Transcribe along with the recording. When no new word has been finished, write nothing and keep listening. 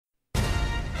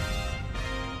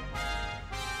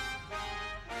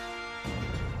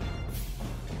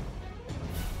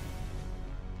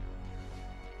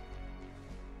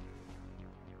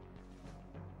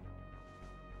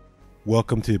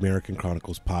Welcome to the American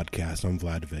Chronicles podcast. I'm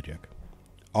Vlad Vidyak.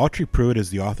 Autry Pruitt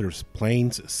is the author of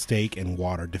Planes, Steak, and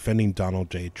Water, Defending Donald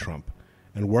J. Trump,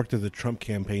 and worked as a Trump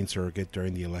campaign surrogate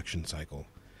during the election cycle.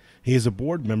 He is a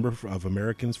board member of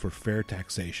Americans for Fair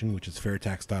Taxation, which is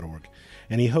fairtax.org,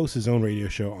 and he hosts his own radio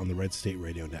show on the Red State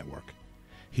Radio Network.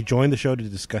 He joined the show to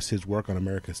discuss his work on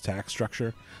America's tax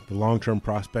structure, the long-term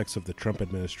prospects of the Trump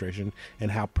administration, and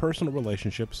how personal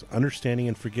relationships, understanding,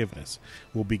 and forgiveness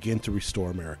will begin to restore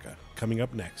America. Coming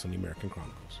up next on the American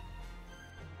Chronicles.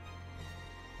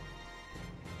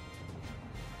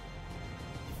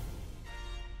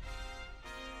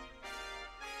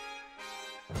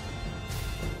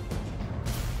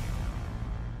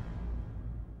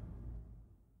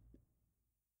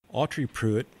 Autry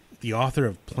Pruitt, the author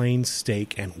of Planes,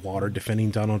 Steak, and Water,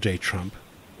 Defending Donald J. Trump,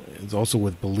 is also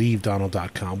with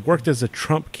BelieveDonald.com, worked as a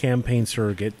Trump campaign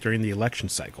surrogate during the election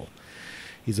cycle.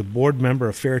 He's a board member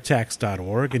of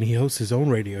fairtax.org, and he hosts his own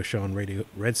radio show on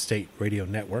Red State Radio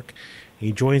Network.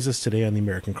 He joins us today on the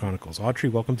American Chronicles.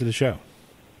 Autry, welcome to the show.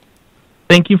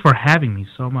 Thank you for having me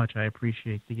so much. I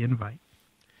appreciate the invite.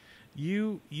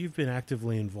 You've been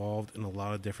actively involved in a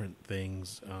lot of different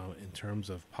things in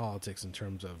terms of politics, in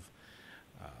terms of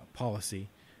policy.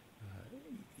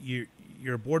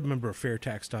 You're a board member of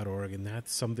fairtax.org, and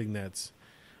that's something that's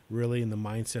really in the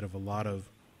mindset of a lot of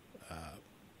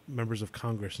members of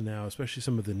Congress now, especially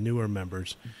some of the newer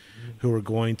members who are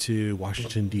going to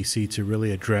Washington, D.C. to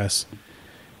really address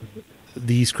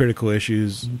these critical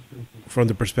issues from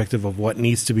the perspective of what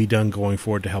needs to be done going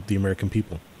forward to help the American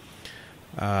people.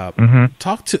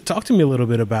 Talk to me a little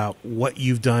bit about what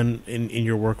you've done in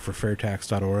your work for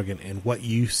fairtax.org and what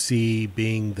you see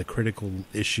being the critical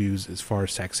issues as far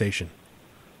as taxation.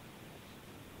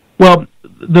 Well,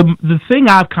 the thing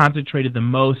I've concentrated the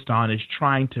most on is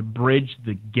trying to bridge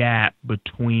the gap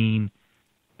between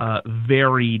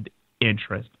varied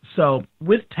interests. So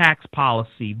with tax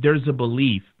policy, there's a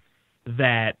belief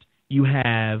that you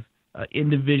have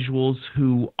individuals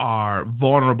who are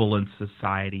vulnerable in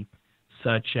society,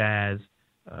 such as,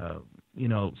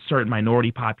 certain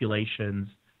minority populations,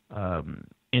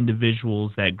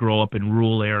 individuals that grow up in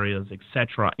rural areas,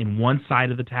 etc., in one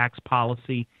side of the tax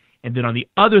policy. And then on the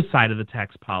other side of the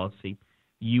tax policy,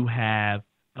 you have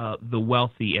the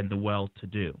wealthy and the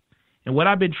well-to-do. And what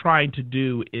I've been trying to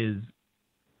do is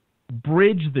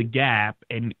bridge the gap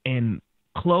and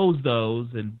close those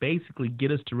and basically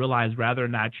get us to realize whether or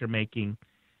not you're making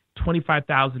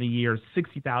 $25,000 a year,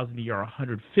 $60,000 a year, or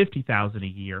 $150,000 a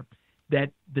year, that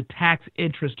the tax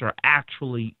interests are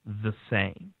actually the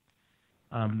same.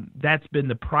 That's been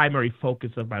the primary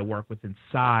focus of my work with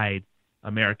Inside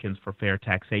Americans for Fair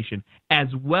Taxation, as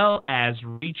well as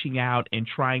reaching out and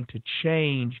trying to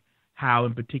change how,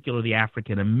 in particular, the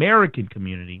African American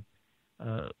community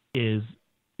is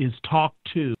talked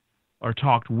to or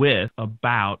talked with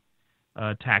about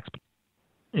tax.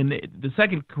 And the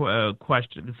second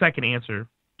question, the second answer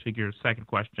to your second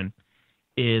question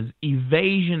is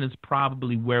evasion is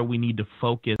probably where we need to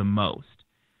focus the most.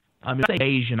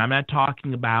 Evasion, I'm not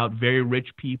talking about very rich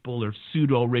people or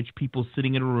pseudo-rich people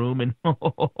sitting in a room and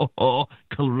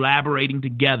collaborating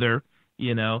together,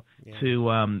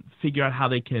 to figure out how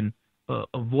they can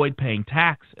avoid paying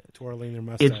taxes. Twirling their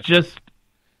mustaches. It's just,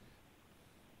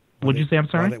 what'd you say? I'm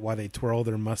sorry? Why they twirl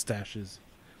their mustaches.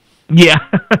 Yeah,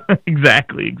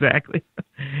 exactly.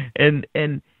 And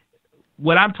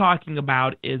what I'm talking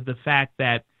about is the fact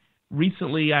that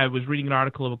recently I was reading an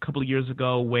article a couple of years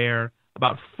ago where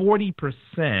about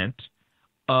 40%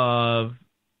 of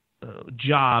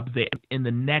jobs in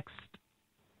the next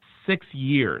 6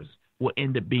 years will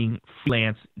end up being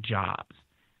freelance jobs.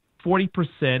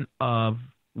 40% of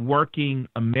working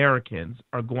Americans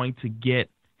are going to get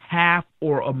half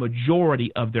or a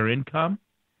majority of their income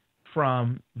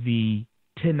from the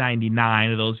 1099,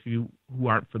 or those of you who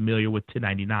aren't familiar with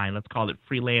 1099, let's call it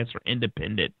freelance or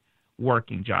independent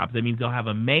working jobs. That means they'll have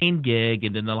a main gig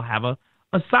and then they'll have a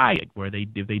side gig where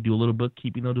if they do a little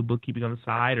bookkeeping, they'll do bookkeeping on the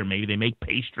side, or maybe they make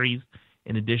pastries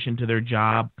in addition to their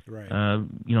job, right.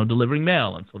 Delivering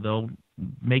mail, and so they'll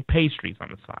make pastries on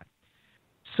the side.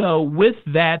 So with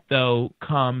that, though,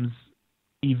 comes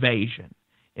evasion.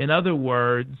 In other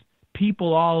words,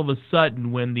 people all of a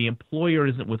sudden, when the employer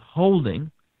isn't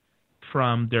withholding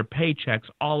from their paychecks,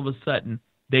 all of a sudden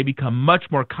they become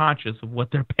much more conscious of what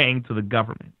they're paying to the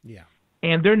government. Yeah.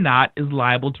 And they're not as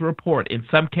liable to report. In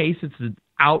some cases, it's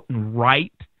out and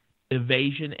right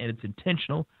evasion and it's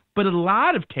intentional. But in a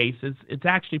lot of cases, it's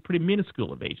actually pretty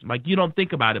minuscule evasion. Like, you don't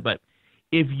think about it, but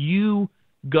if you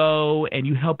go and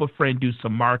you help a friend do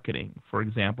some marketing, for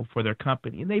example, for their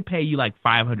company, and they pay you like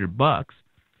 $500,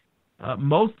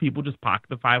 most people just pocket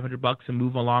the $500 and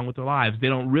move along with their lives. They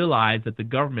don't realize that the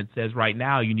government says right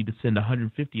now you need to send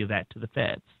 150 of that to the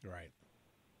feds. Right.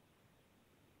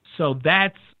 So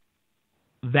that's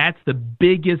the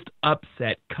biggest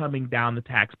upset coming down the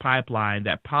tax pipeline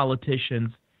that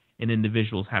politicians and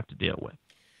individuals have to deal with.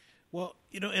 Well,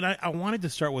 and I wanted to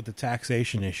start with the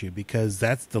taxation issue because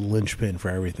that's the linchpin for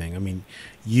everything. I mean,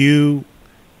 you've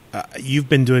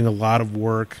been doing a lot of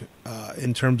work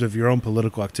in terms of your own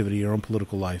political activity, your own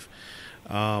political life.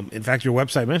 In fact, your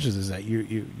website mentions is that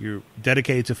you're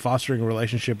dedicated to fostering a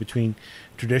relationship between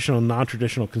traditional and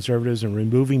non-traditional conservatives and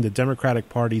removing the Democratic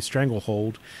Party's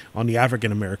stranglehold on the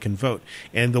African American vote.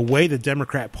 And the way the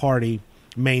Democrat Party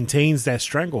maintains that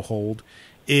stranglehold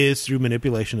is through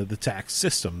manipulation of the tax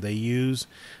system. They use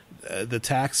the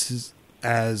taxes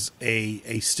as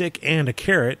a stick and a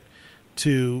carrot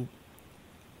to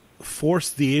force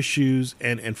the issues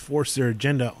and force their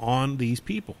agenda on these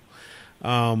people.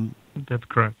 That's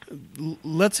correct.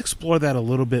 Let's explore that a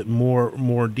little bit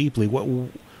more deeply.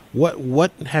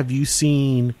 What have you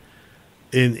seen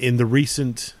in the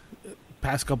recent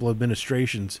past couple of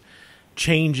administrations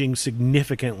changing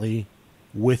significantly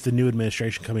with the new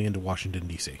administration coming into Washington,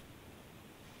 D.C.?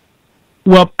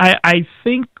 Well, I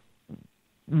think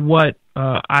what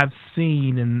I've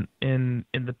seen in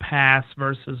the past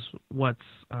versus what's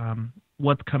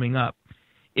coming up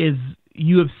is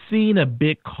you have seen a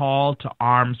big call to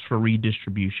arms for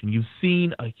redistribution. You've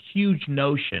seen a huge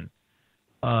notion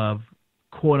of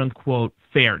quote-unquote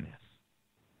fairness.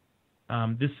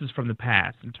 This is from the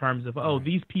past in terms of,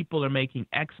 these people are making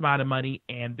X amount of money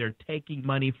and they're taking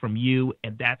money from you,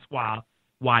 and that's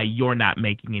why you're not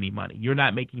making any money. You're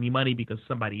not making any money because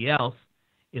somebody else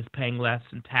is paying less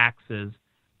in taxes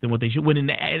than what they should. When in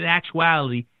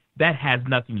actuality, that has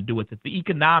nothing to do with it. The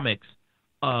economics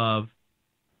of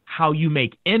how you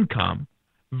make income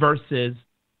versus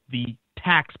the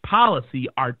tax policy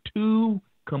are two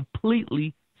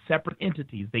completely separate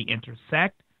entities. They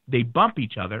intersect, they bump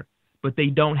each other, but they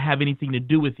don't have anything to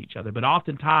do with each other. But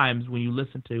oftentimes, when you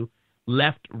listen to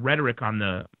left rhetoric on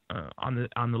the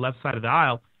left side of the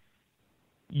aisle,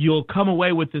 you'll come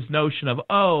away with this notion of,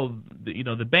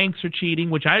 the banks are cheating,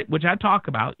 which I talk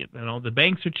about. The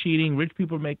banks are cheating, rich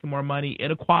people are making more money,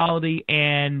 inequality,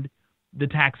 and the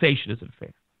taxation isn't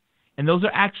fair. And those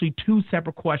are actually two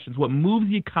separate questions. What moves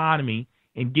the economy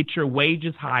and gets your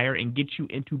wages higher and gets you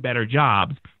into better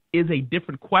jobs is a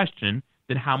different question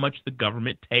than how much the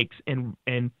government takes and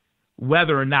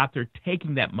whether or not they're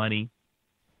taking that money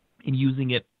and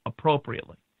using it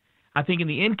appropriately. I think in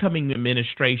the incoming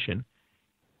administration,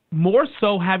 more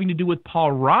so having to do with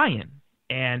Paul Ryan,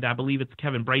 and I believe it's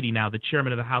Kevin Brady now, the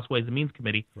chairman of the House Ways and Means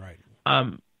Committee. Right.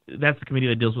 That's the committee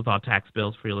that deals with all tax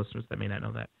bills for your listeners that may not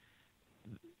know that.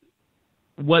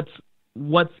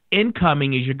 What's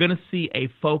incoming is you're going to see a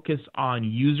focus on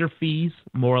user fees,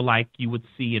 more like you would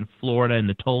see in Florida in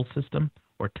the toll system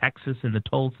or Texas in the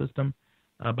toll system,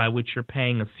 by which you're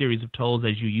paying a series of tolls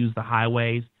as you use the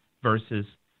highways versus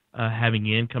having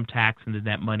an income tax, and then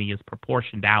that money is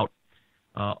proportioned out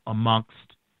amongst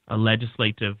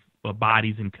legislative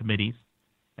bodies and committees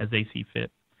as they see fit.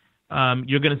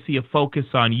 You're going to see a focus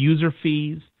on user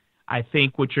fees. I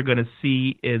think what you're going to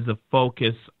see is a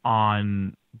focus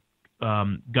on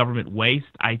government waste.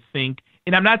 I think,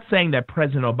 and I'm not saying that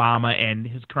President Obama and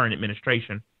his current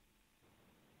administration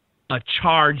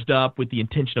charged up with the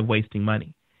intention of wasting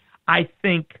money. I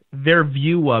think their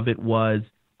view of it was,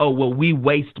 we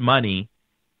waste money,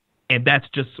 and that's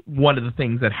just one of the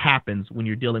things that happens when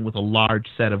you're dealing with a large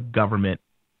set of government,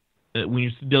 when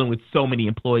you're dealing with so many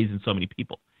employees and so many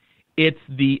people. It's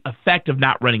the effect of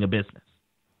not running a business.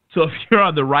 So if you're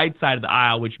on the right side of the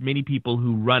aisle, which many people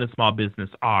who run a small business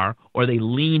are, or they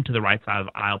lean to the right side of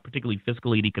the aisle, particularly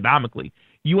fiscally and economically,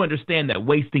 you understand that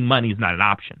wasting money is not an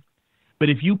option. But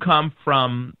if you come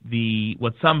from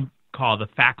what some call the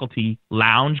faculty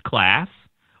lounge class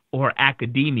or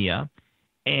academia,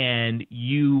 and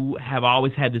you have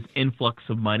always had this influx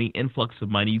of money,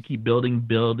 you keep building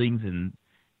buildings and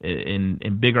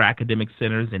in bigger academic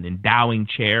centers and endowing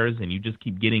chairs, and you just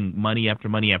keep getting money after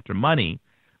money after money,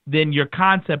 then your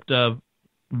concept of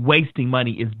wasting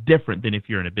money is different than if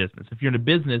you're in a business. If you're in a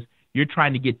business, you're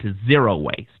trying to get to zero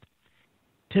waste.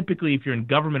 Typically, if you're in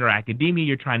government or academia,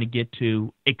 you're trying to get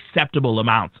to acceptable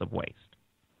amounts of waste.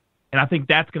 And I think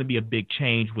that's going to be a big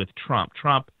change with Trump.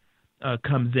 Trump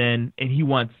comes in and he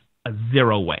wants a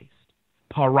zero waste.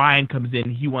 Paul Ryan comes in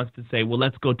and he wants to say, well,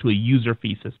 let's go to a user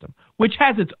fee system, which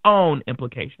has its own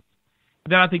implications.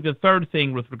 Then I think the third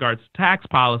thing with regards to tax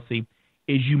policy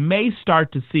is you may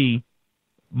start to see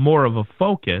more of a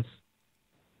focus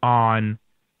on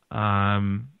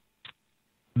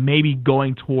maybe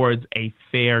going towards a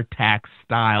fair tax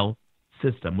style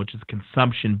system, which is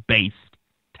consumption-based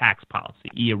tax policy,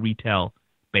 a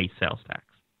retail-based sales tax.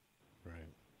 Right.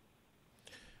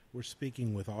 We're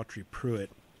speaking with Autry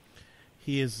Pruitt.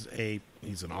 He's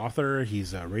an author.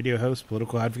 He's a radio host,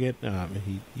 political advocate.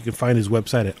 You can find his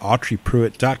website at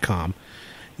autrypruitt.com.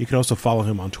 You can also follow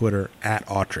him on Twitter at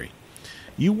Autry.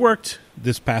 You worked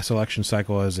this past election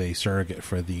cycle as a surrogate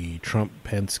for the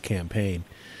Trump-Pence campaign.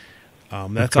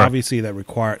 That's obviously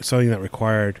something that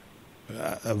required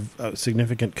a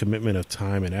significant commitment of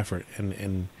time and effort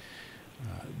and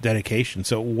dedication.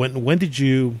 So when did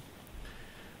you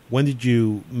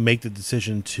make the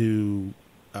decision to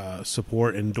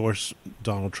support and endorse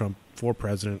Donald Trump for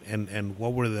president, and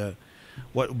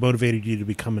what motivated you to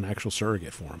become an actual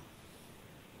surrogate for him?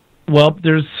 Well,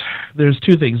 there's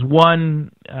two things.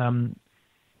 One,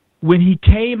 when he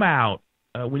came down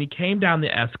the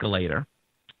escalator,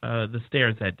 the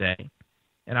stairs that day,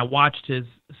 and I watched his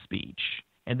speech,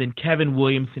 and then Kevin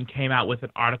Williamson came out with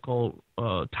an article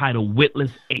titled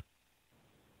 "Witless Ape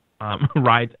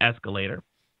Rides Escalator,"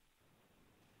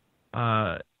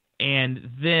 and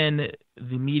then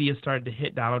the media started to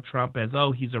hit Donald Trump as,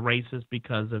 oh, he's a racist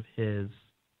because of his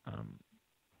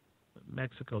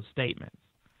Mexico statements.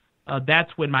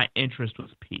 That's when my interest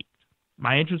was piqued.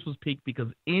 My interest was piqued because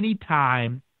any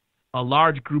time a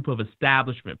large group of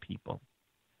establishment people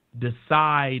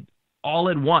decide all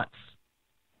at once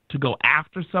to go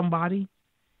after somebody,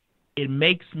 it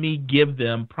makes me give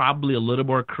them probably a little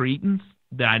more credence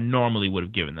than I normally would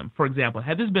have given them. For example,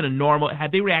 had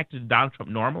they reacted to Donald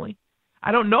Trump normally,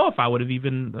 I don't know if I would have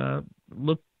even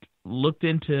looked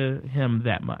into him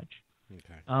that much.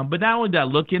 Okay. But not only did I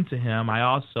look into him, I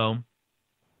also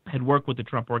had worked with the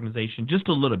Trump organization just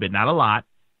a little bit, not a lot,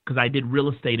 because I did real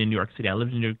estate in New York City. I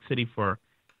lived in New York City for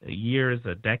years,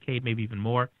 a decade, maybe even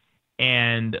more.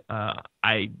 And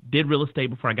I did real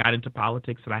estate before I got into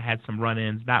politics, and I had some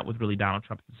run-ins, not with really Donald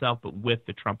Trump himself, but with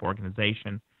the Trump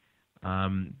organization.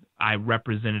 I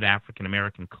represented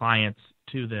African-American clients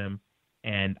to them,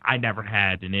 and I never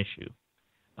had an issue.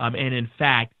 And in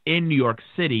fact, in New York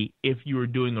City, if you were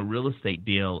doing a real estate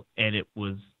deal and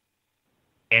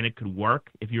it could work,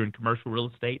 if you're in commercial real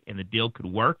estate and the deal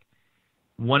could work,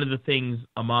 one of the things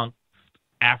amongst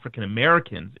African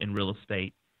Americans in real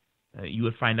estate, you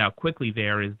would find out quickly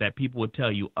there is that people would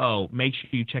tell you, oh, make sure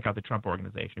you check out the Trump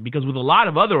organization. Because with a lot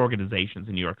of other organizations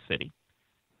in New York City,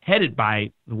 headed,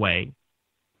 by the way,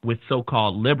 with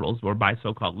so-called liberals or by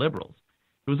so-called liberals,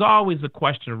 there was always a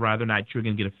question of whether or not you're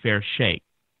going to get a fair shake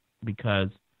because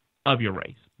of your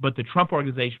race. But the Trump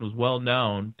organization was well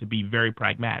known to be very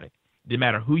pragmatic. It didn't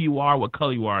matter who you are, what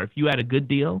color you are. If you had a good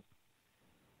deal,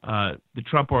 the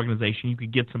Trump organization, you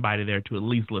could get somebody there to at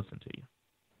least listen to you.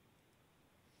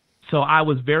 So I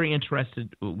was very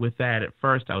interested with that at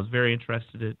first. I was very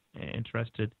interested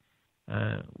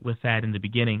with that in the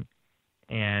beginning.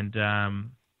 And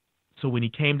so when he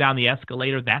came down the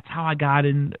escalator, that's how I got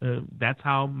in. That's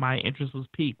how my interest was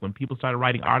piqued. When people started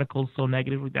writing articles so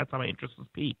negatively, that's how my interest was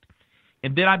piqued.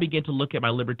 And then I began to look at my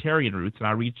libertarian roots, and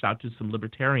I reached out to some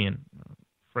libertarian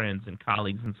friends and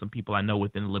colleagues and some people I know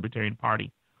within the Libertarian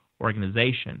Party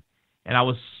organization. And I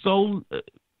was so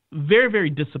very, very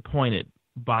disappointed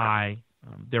by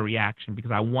their reaction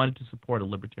because I wanted to support a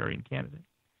libertarian candidate.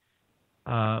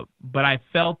 But I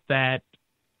felt that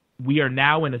we are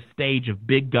now in a stage of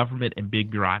big government and big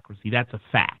bureaucracy. That's a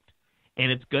fact.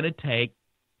 And it's going to take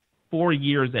 4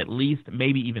 years at least,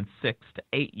 maybe even 6 to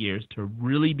 8 years to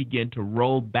really begin to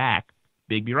roll back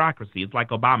big bureaucracy. It's like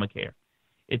Obamacare.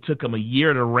 It took them a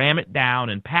year to ram it down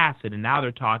and pass it, and now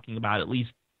they're talking about at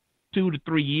least 2 to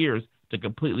 3 years to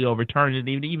completely overturn it.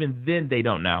 And even then, they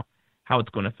don't know how it's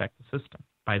going to affect the system.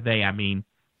 By they, I mean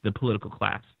the political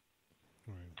class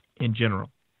in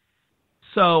general.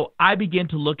 So I begin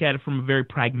to look at it from a very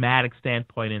pragmatic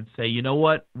standpoint and say, you know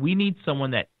what? We need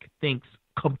someone that thinks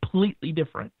completely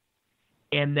different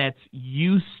and that's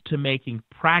used to making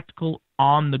practical,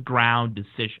 on-the-ground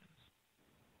decisions,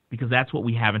 because that's what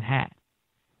we haven't had.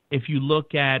 If you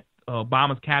look at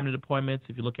Obama's cabinet appointments,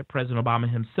 if you look at President Obama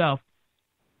himself,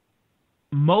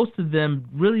 most of them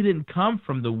really didn't come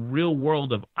from the real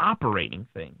world of operating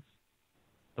things,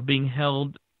 of being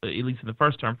held, at least in the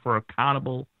first term, for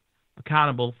accountable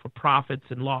for profits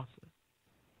and losses,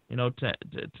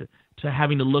 to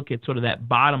having to look at sort of that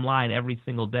bottom line every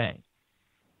single day.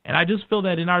 And I just feel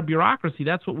that in our bureaucracy,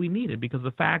 that's what we needed, because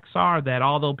the facts are that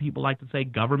although people like to say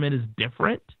government is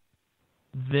different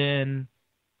than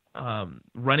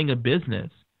running a business,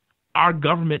 our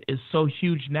government is so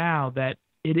huge now that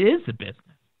it is a business.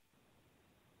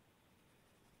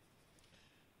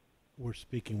 We're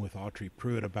speaking with Autry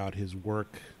Pruitt about his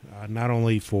work, not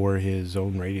only for his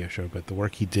own radio show, but the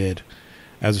work he did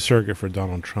as a surrogate for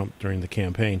Donald Trump during the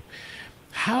campaign.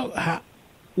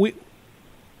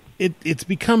 It's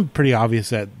become pretty obvious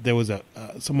that there was a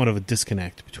somewhat of a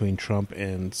disconnect between Trump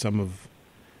and some of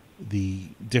the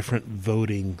different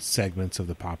voting segments of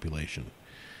the population.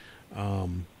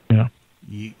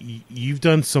 You've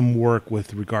done some work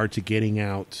with regard to getting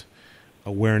out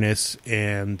awareness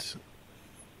and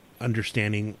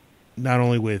understanding, not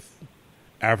only with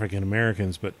African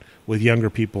Americans, but with younger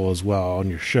people as well on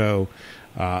your show,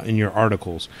 in your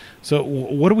articles. So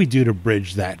what do we do to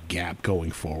bridge that gap going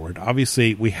forward?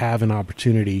 Obviously, we have an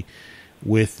opportunity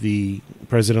with the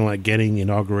president-elect getting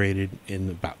inaugurated in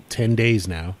about 10 days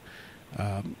now.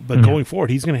 But going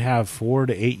forward, he's going to have 4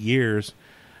 to 8 years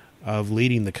of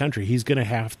leading the country. He's going to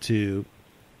have to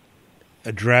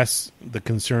address the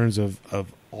concerns of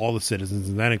all the citizens,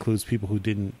 and that includes people who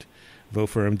didn't vote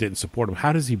for him, didn't support him.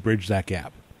 How does he bridge that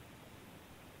gap?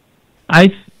 I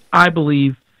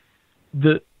believe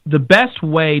the best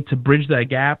way to bridge that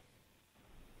gap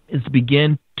is to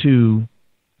begin to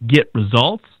get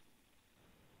results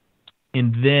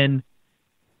and then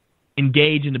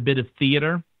engage in a bit of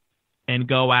theater and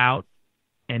go out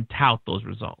and tout those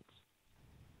results.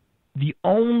 The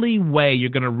only way you're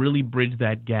going to really bridge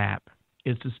that gap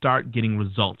is to start getting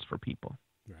results for people.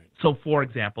 Right. So, for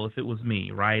example, if it was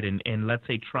me, right, and let's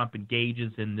say Trump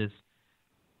engages in this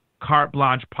carte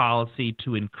blanche policy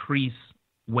to increase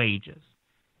wages.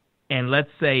 And let's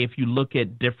say if you look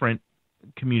at different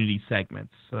community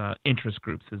segments, interest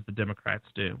groups, as the Democrats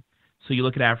do. So you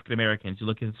look at African Americans, you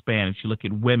look at Hispanics, you look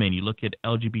at women, you look at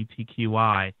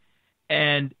LGBTQI.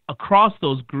 And across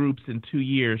those groups in 2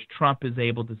 years, Trump is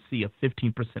able to see a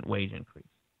 15% wage increase.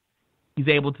 He's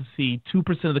able to see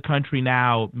 2% of the country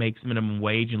now makes minimum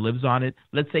wage and lives on it.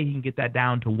 Let's say he can get that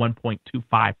down to 1.25%,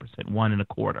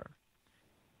 1.25%.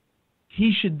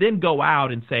 He should then go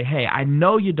out and say, hey, I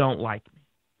know you don't like me.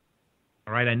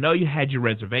 All right, I know you had your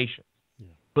reservations,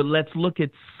 but let's look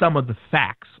at some of the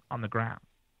facts on the ground.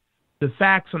 The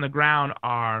facts on the ground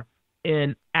are,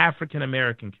 in African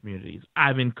American communities,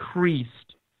 I've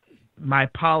increased my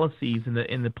policies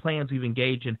and the plans we've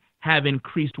engaged in have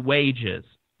increased wages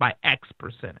by X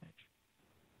percentage.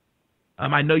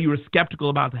 I know you were skeptical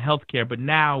about the health care, but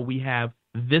now we have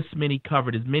this many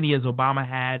covered, as many as Obama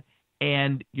had,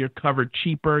 and you're covered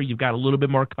cheaper. You've got a little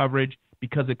bit more coverage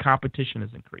because the competition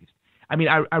has increased. I mean,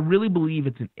 I really believe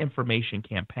it's an information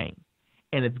campaign,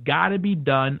 and it's got to be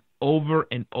done over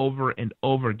and over and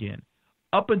over again,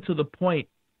 up until the point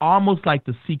almost like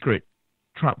the secret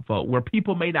Trump vote, where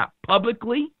people may not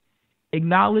publicly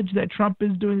acknowledge that Trump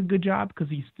is doing a good job because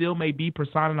he still may be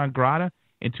persona non grata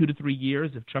in 2 to 3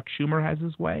 years if Chuck Schumer has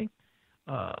his way.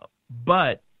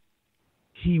 But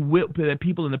he will, that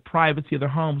people in the privacy of their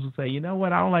homes will say, you know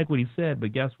what, I don't like what he said,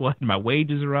 but guess what? My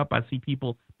wages are up. I see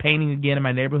people painting again in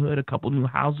my neighborhood. A couple new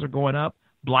houses are going up.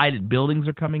 Blighted buildings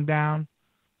are coming down,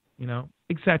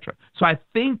 etc. So I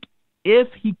think if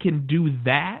he can do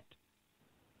that,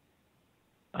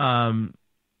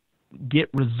 get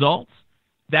results,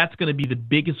 that's going to be the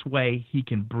biggest way he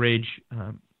can bridge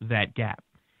that gap.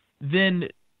 Then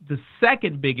the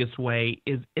second biggest way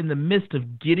is, in the midst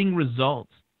of getting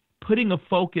results, putting a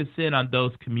focus in on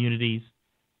those communities,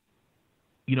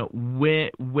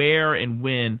 where and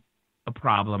when a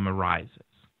problem arises.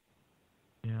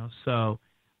 So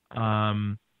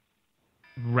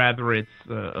whether it's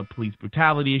a police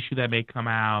brutality issue that may come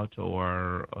out,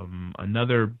 or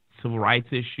another civil rights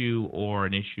issue, or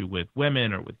an issue with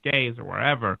women or with gays or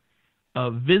wherever,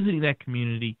 visiting that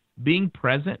community, being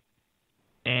present,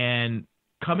 and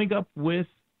coming up with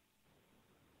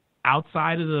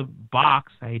outside of the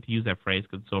box, I hate to use that phrase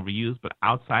because it's overused, but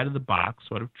outside of the box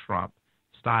sort of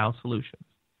Trump-style solutions.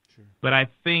 Sure. But I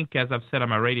think, as I've said on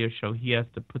my radio show, he has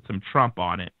to put some Trump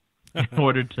on it in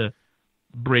order to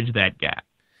bridge that gap.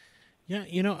 Yeah,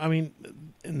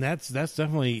 and that's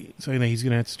definitely something that he's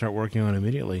going to have to start working on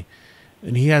immediately.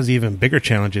 And he has even bigger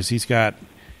challenges. He's got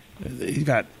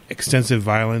extensive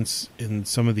violence in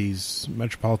some of these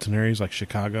metropolitan areas like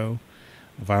Chicago.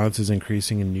 Violence is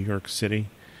increasing in New York City.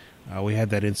 We had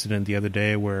that incident the other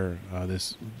day where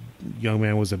this young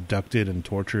man was abducted and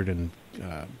tortured and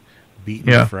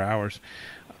beaten for hours.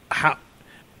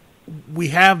 We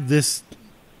have this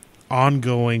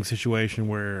ongoing situation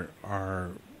where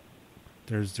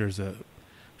there's a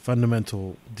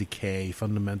fundamental decay,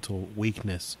 fundamental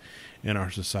weakness in our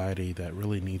society that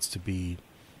really needs to be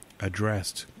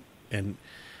addressed, and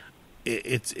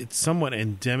it's somewhat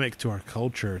endemic to our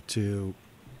culture to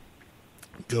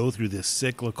go through this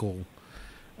cyclical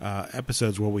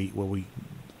episodes where we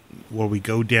where we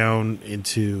go down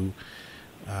into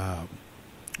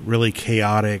really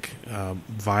chaotic,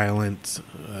 violent,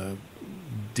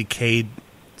 decayed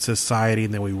society,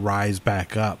 and then we rise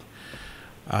back up.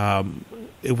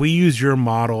 If we use your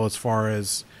model as far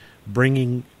as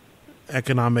bringing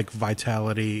economic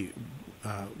vitality,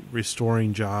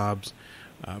 restoring jobs,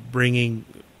 bringing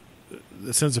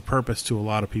a sense of purpose to a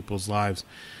lot of people's lives,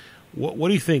 what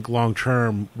do you think long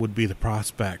term would be the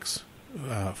prospects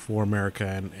for America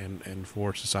and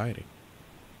for society?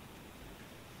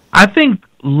 I think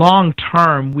long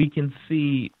term we can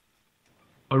see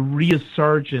a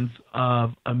resurgence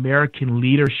of American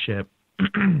leadership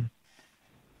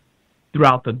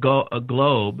throughout the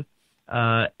globe,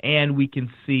 and we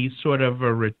can see sort of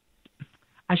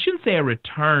I shouldn't say a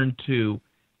return to,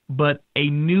 but a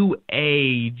new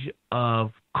age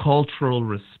of cultural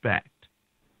respect.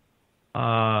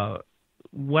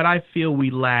 What I feel we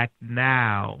lack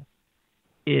now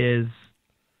is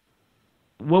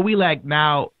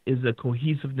a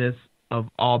cohesiveness of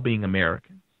all being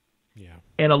Americans. Yeah.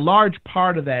 And a large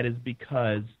part of that is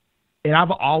because, and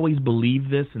I've always believed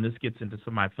this, and this gets into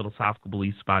some of my philosophical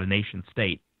beliefs about a nation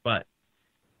state, but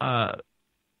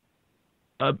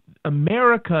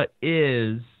America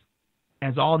is,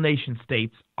 as all nation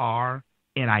states are,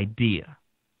 an idea.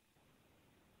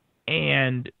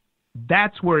 And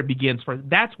that's where it begins first.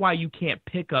 That's why you can't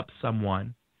pick up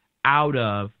someone out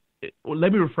of,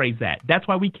 let me rephrase that. That's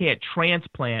why we can't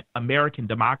transplant American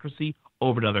democracy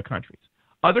over to other countries.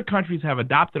 Other countries have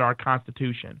adopted our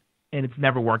Constitution, and it's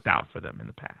never worked out for them in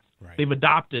the past. Right. They've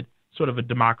adopted sort of a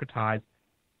democratized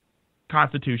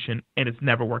Constitution, and it's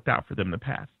never worked out for them in the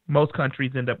past. Most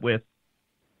countries end up with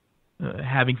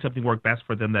having something work best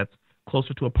for them that's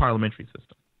closer to a parliamentary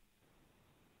system.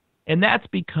 And that's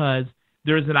because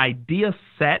there's an idea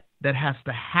set that has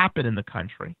to happen in the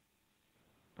country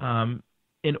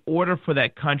in order for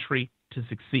that country to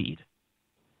succeed.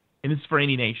 And this is for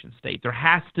any nation state. There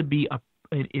has to be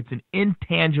it's an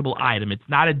intangible item. It's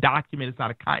not a document. It's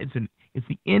not it's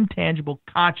the intangible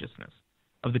consciousness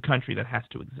of the country that has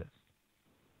to exist.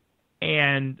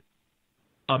 And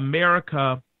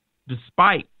America,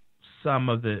 despite some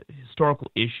of the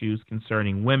historical issues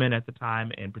concerning women at the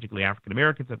time, and particularly African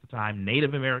Americans at the time,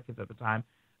 Native Americans at the time,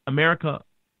 America,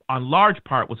 on large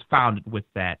part, was founded with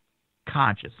that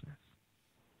consciousness.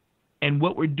 And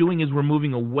what we're doing is we're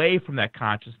moving away from that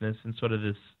consciousness and sort of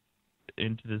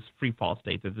into this free fall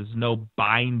state, that there's no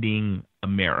binding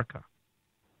America.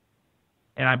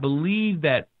 And I believe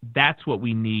that that's what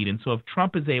we need. And so if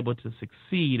Trump is able to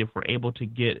succeed, if we're able to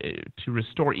get to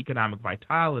restore economic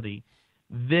vitality,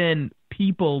 then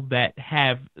people that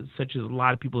have, such as a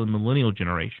lot of people in the millennial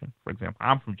generation, for example,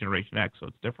 I'm from Generation X, so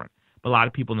it's different, but a lot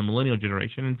of people in the millennial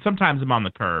generation, and sometimes I'm on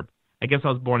the curb. I guess I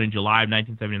was born in July of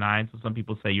 1979, so some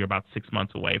people say you're about 6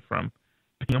 months away from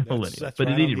being a millennial. That's but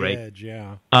right, at any rate, edge,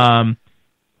 yeah.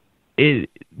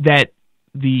 That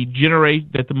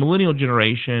the millennial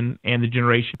generation and the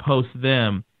generation post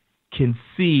them can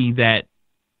see that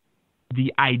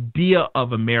the idea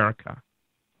of America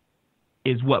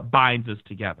is what binds us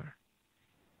together.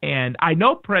 And I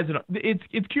know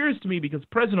it's curious to me because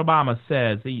President Obama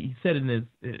says, he said in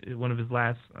one of his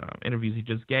last interviews he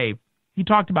just gave, he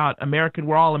talked about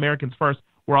we're all Americans first,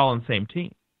 we're all on the same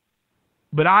team.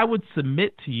 But I would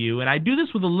submit to you, and I do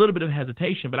this with a little bit of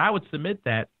hesitation, but I would submit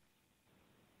that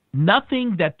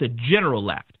nothing that the general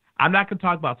left, I'm not going to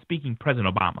talk about speaking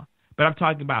President Obama, but I'm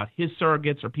talking about his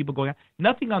surrogates or people going out,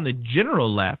 nothing on the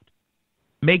general left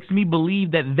makes me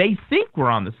believe that they think we're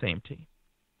on the same team.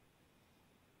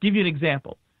 Give you an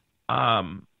example.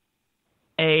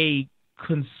 A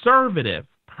conservative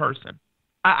person,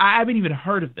 I haven't even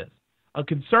heard of this, a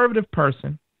conservative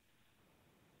person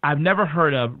I've never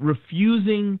heard of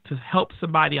refusing to help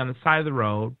somebody on the side of the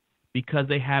road because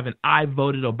they have an I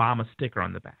voted Obama sticker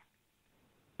on the back.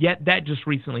 Yet that just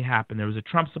recently happened. There was a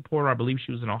Trump supporter, I believe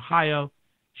she was in Ohio.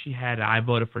 She had an I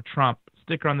voted for Trump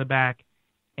sticker on the back,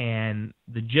 and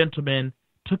the gentleman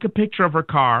took a picture of her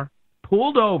car,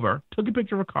 pulled over, took a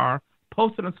picture of her car,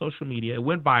 posted on social media, it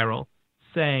went viral,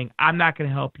 saying, I'm not going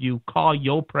to help you, call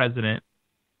your president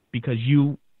because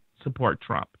you support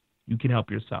Trump. You can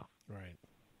help yourself. Right.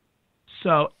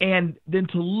 So, and then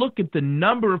to look at the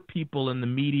number of people in the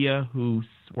media who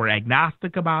were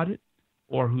agnostic about it,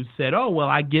 or who said, oh, well,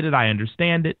 I get it, I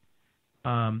understand it,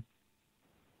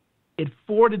 it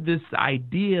forwarded this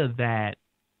idea that,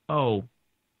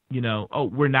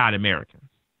 we're not Americans.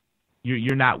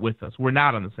 You're not with us. We're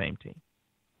not on the same team.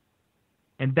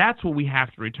 And that's what we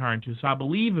have to return to. So I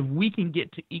believe if we can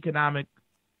get to economic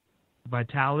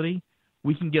vitality,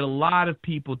 we can get a lot of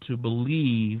people to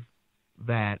believe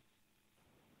that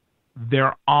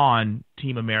they're on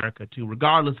Team America too,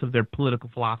 regardless of their political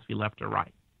philosophy, left or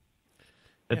right.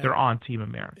 That they're on Team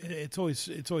America. It's always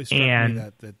struck me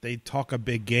that they talk a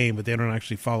big game, but they don't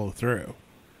actually follow through.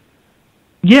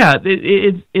 Yeah,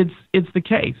 it's the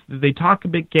case. They talk a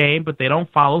big game, but they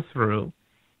don't follow through,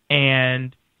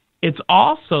 and it's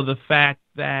also the fact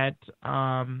that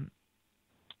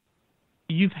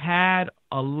you've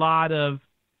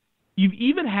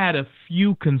even had a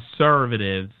few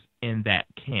conservatives in that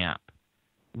camp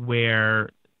where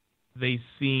they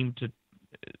seem to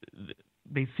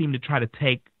try to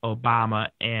take Obama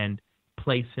and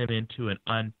place him into an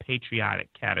unpatriotic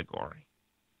category.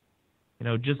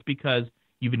 Just because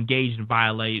you've engaged in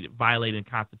violating the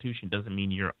Constitution doesn't mean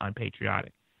you're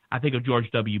unpatriotic. I think of George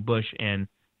W. Bush and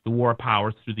the war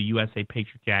powers through the USA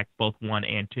Patriot Act, both 1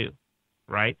 and 2,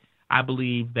 right? I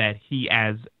believe that he,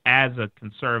 as a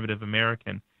conservative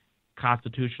American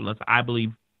constitutionalist, I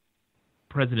believe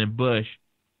President Bush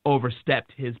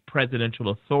overstepped his presidential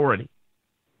authority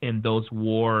in those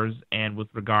wars and with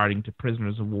regarding to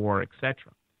prisoners of war,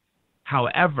 etc.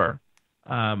 However,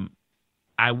 I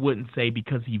wouldn't say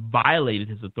because he violated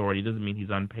his authority doesn't mean he's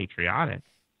unpatriotic.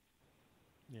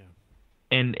 Yeah.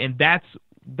 And that's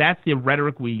the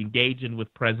rhetoric we engage in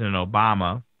with President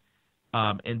Obama,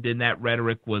 and then that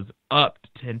rhetoric was upped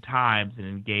 10 times and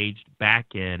engaged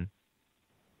back in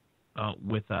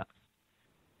with us.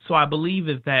 So I believe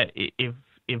is that if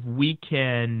we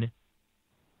can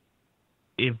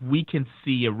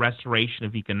see a restoration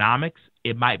of economics,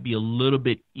 it might be a little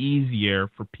bit easier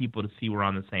for people to see we're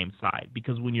on the same side.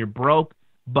 Because when you're broke,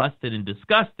 busted, and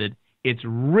disgusted, it's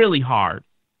really hard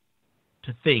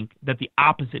to think that the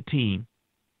opposite team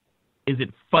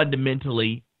isn't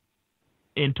fundamentally,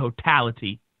 in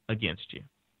totality, against you.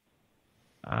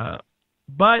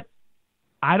 But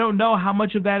I don't know how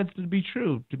much of that is to be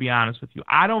true, to be honest with you.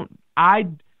 I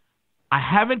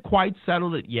haven't quite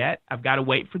settled it yet. I've got to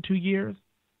wait for 2 years.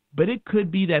 But it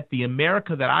could be that the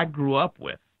America that I grew up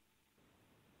with,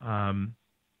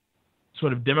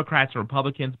 sort of Democrats and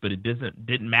Republicans, but it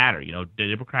didn't matter. The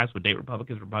Democrats would date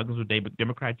Republicans, Republicans would date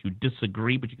Democrats. You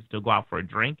disagree, but you can still go out for a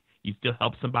drink. You still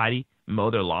help somebody mow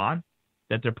their lawn.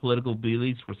 That their political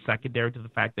beliefs were secondary to the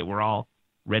fact that we're all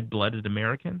red-blooded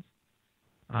Americans.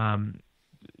 The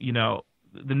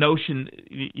notion,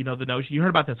 you heard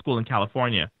about that school in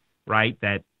California, right?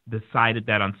 That decided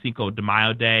that on Cinco de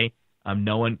Mayo Day,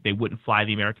 they wouldn't fly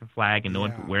the American flag and no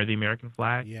one could wear the American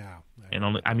flag. Yeah.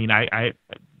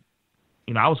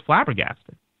 I was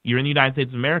flabbergasted. You're in the United States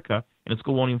of America and the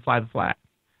school won't even fly the flag.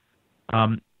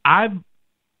 I'm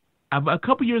a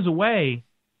couple years away,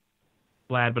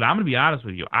 Vlad, but I'm going to be honest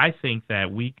with you. I think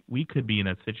that we could be in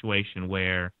a situation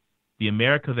where the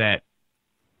America that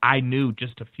I knew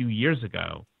just a few years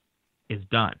ago is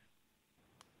done.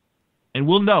 And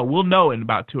we'll know in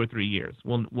about 2 or 3 years.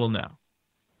 We'll know.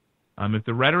 If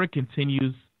the rhetoric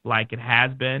continues like it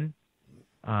has been,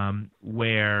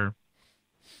 where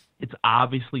it's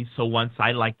obviously so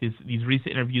one-sided, like these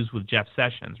recent interviews with Jeff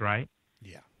Sessions, right?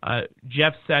 Yeah.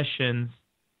 Jeff Sessions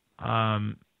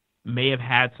may have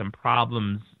had some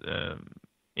problems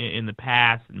in the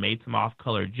past and made some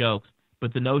off-color jokes,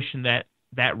 but the notion that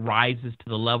rises to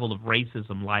the level of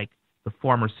racism like the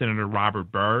former Senator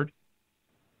Robert Byrd,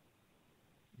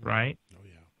 right? Oh,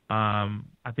 yeah.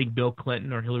 I think Bill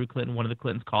Clinton or Hillary Clinton, one of the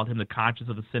Clintons, called him the conscience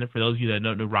of the Senate. For those of you that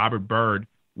don't know, Robert Byrd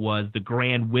was the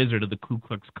grand wizard of the Ku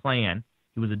Klux Klan.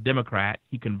 He was a Democrat.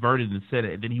 He converted in the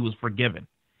Senate, and then he was forgiven.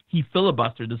 He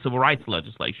filibustered the civil rights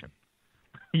legislation.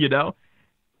 The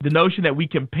notion that we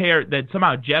compare that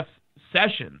somehow Jeff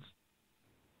Sessions,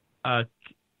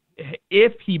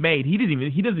 if he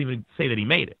doesn't even say that he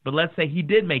made it, but let's say he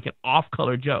did make an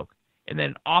off-color joke, and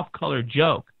then an off-color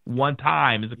joke one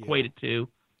time is equated to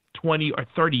 20 or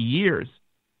 30 years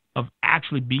of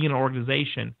actually being an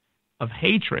organization of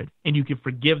hatred, and you can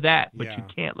forgive that, but you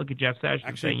can't look at Jeff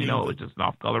Sessions saying, it's just an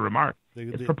off-color remark.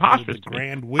 It's preposterous to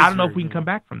me. I don't know if we can come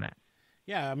back from that.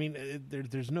 Yeah,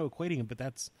 there's no equating it, but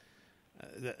that's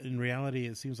in reality,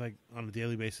 it seems like on a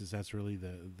daily basis, that's really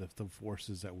the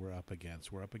forces that we're up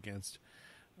against. We're up against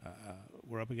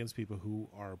people who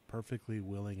are perfectly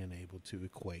willing and able to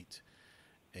equate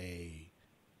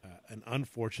an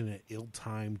unfortunate,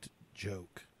 ill-timed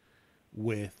joke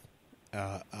with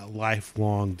a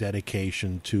lifelong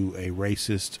dedication to a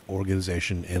racist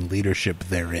organization and leadership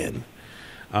therein.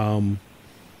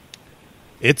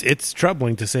 It's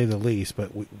troubling to say the least,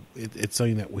 but it's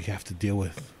something that we have to deal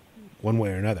with one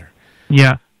way or another.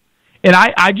 Yeah. And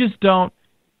I just don't,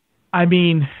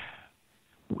 the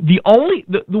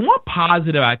one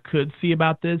positive I could see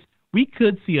about this, we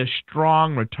could see a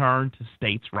strong return to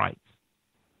states' rights.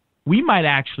 we might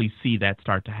actually see that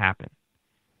start to happen.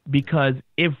 Because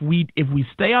if we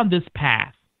stay on this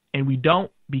path and we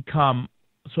don't become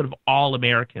sort of all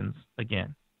Americans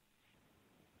again,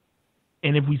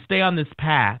 and if we stay on this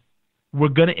path, we're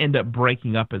going to end up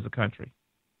breaking up as a country.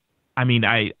 I mean,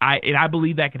 I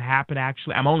believe that could happen.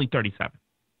 Actually, I'm only 37,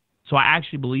 so I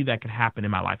actually believe that could happen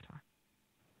in my lifetime.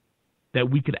 That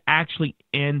we could actually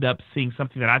end up seeing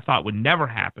something that I thought would never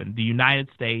happen: the United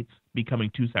States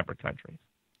becoming two separate countries.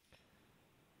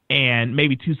 And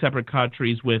maybe two separate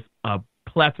countries with a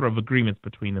plethora of agreements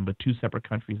between them, but two separate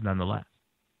countries nonetheless.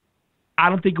 I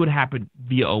don't think it would happen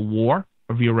via a war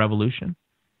or via revolution,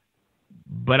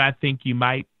 but I think you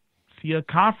might see a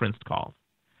conference called.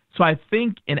 So I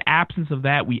think in absence of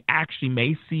that, we actually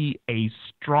may see a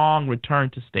strong return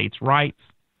to states' rights,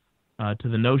 to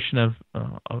the notion of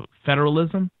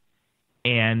federalism,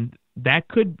 and that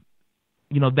could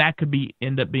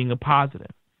end up being a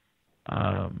positive.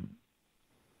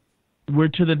 We're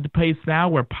to the place now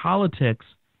where politics,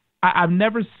 I've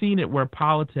never seen it where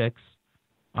politics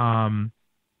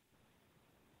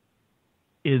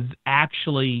is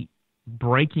actually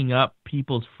breaking up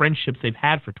people's friendships they've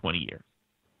had for 20 years.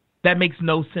 That makes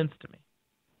no sense to me.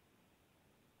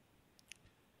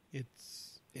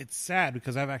 It's sad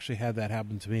because I've actually had that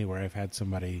happen to me, where I've had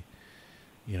somebody,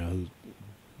 who's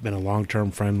been a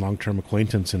long-term friend, long-term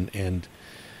acquaintance, and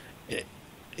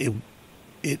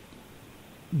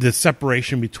the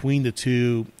separation between the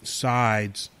two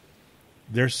sides,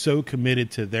 they're so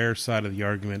committed to their side of the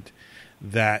argument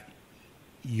that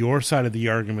your side of the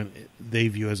argument they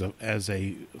view as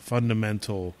a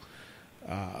fundamental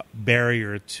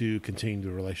barrier to continue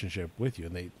the relationship with you,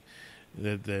 and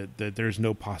that there's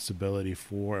no possibility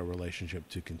for a relationship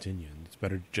to continue. And it's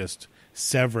better to just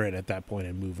sever it at that point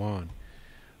and move on.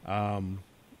 And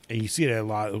you see it a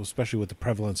lot, especially with the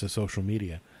prevalence of social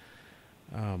media.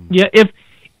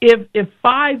 If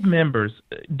five members,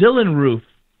 Dylan Roof,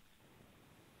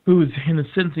 who's in the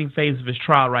sentencing phase of his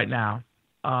trial right now,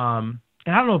 and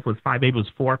I don't know if it was five, maybe it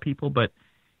was four people, but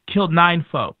killed 9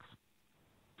 folks.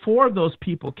 4 of those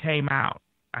people came out.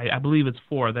 I believe it's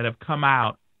 4 that have come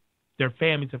out. Their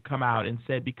families have come out and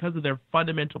said because of their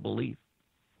fundamental belief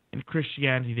in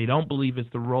Christianity, they don't believe it's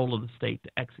the role of the state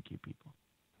to execute people.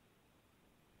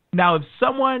 Now, if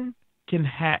someone can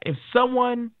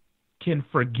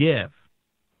forgive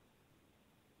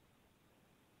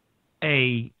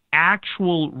a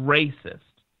actual racist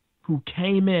who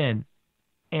came in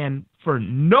and for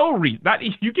no reason,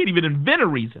 you can't even invent a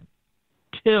reason,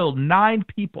 killed 9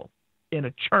 people in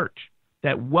a church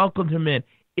that welcomed him in.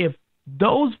 If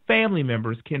those family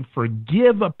members can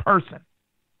forgive a person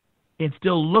and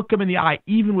still look them in the eye,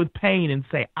 even with pain, and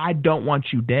say, I don't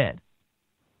want you dead.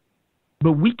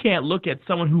 But we can't look at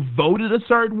someone who voted a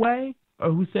certain way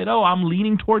or who said, oh, I'm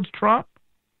leaning towards Trump.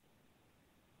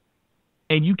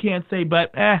 And you can't say,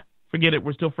 but forget it,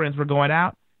 we're still friends, we're going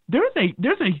out. There's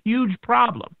a huge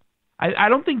problem. I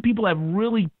don't think people have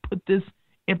really put this,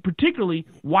 and particularly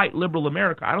white liberal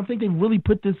America, I don't think they really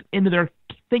put this into their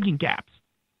thinking caps.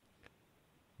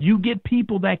 You get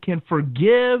people that can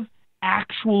forgive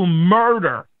actual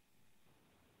murder.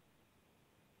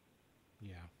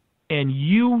 Yeah. And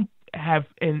you have,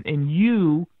 and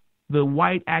you, the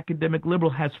white academic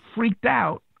liberal, has freaked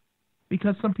out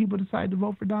because some people decided to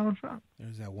vote for Donald Trump.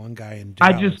 There's that one guy in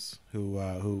Dallas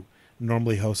who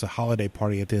normally hosts a holiday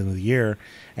party at the end of the year,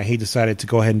 and he decided to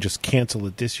go ahead and just cancel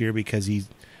it this year because he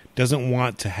doesn't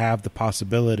want to have the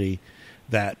possibility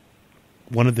that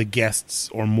one of the guests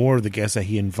or more of the guests that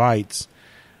he invites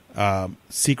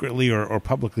secretly or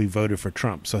publicly voted for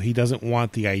Trump. So he doesn't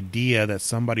want the idea that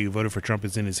somebody who voted for Trump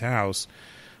is in his house.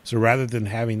 So rather than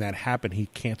having that happen, he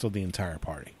canceled the entire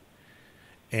party.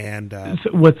 And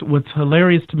so what's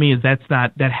hilarious to me is that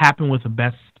happened with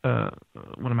one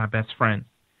of my best friends.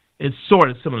 It's sort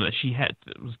of similar. She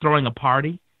was throwing a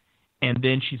party, and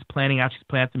then she's planning out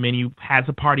the menu, has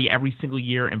a party every single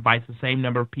year, invites the same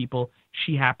number of people.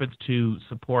 She happens to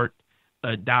support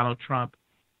Donald Trump,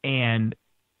 and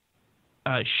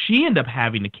she ended up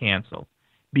having to cancel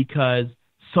because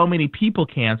so many people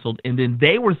canceled, and then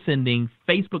they were sending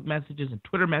Facebook messages and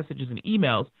Twitter messages and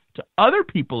emails to other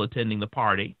people attending the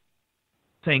party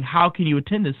saying, how can you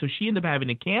attend this? So she ended up having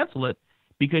to cancel it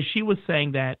because she was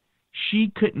saying that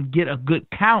she couldn't get a good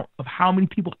count of how many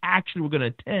people actually were going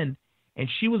to attend, and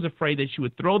she was afraid that she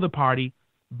would throw the party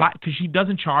because she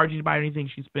doesn't charge anybody anything.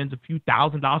 She spends a few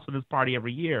 $1,000s on this party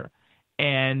every year,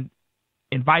 and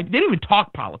they didn't even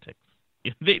talk politics.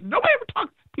 Nobody ever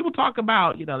talks. People talk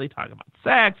about, they talk about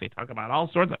sex, they talk about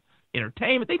all sorts of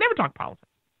entertainment. They never talk politics.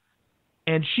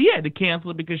 And she had to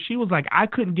cancel it because she was like, I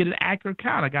couldn't get an accurate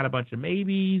count. I got a bunch of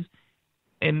maybes,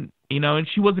 and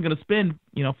she wasn't going to spend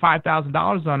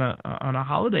 $5,000 on a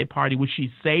holiday party, which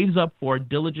she saves up for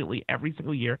diligently every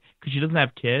single year because she doesn't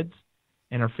have kids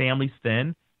and her family's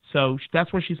thin. So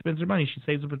that's where she spends her money. She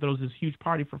saves up and throws this huge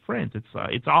party for friends.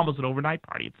 It's almost an overnight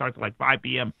party. It starts at like 5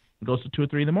 p.m. and goes to 2 or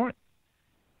 3 in the morning.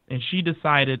 And she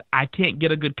decided, I can't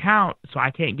get a good count, so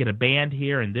I can't get a band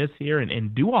here and this here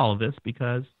and do all of this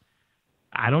because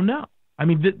I don't know. I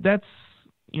mean, that's,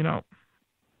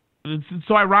 it's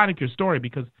so ironic, your story,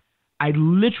 because I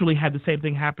literally had the same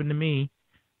thing happen to me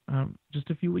just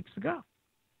a few weeks ago.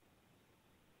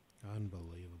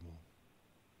 Unbelievable.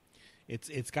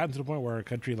 It's gotten to the point where our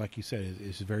country, like you said,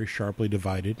 is very sharply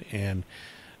divided, and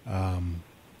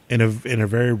in a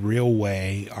very real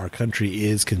way, our country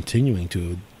is continuing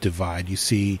to divide. You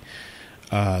see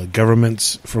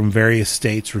governments from various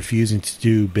states refusing to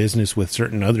do business with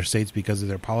certain other states because of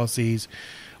their policies,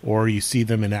 or you see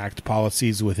them enact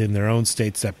policies within their own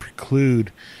states that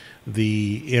preclude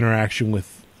the interaction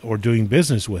with or doing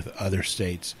business with other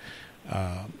states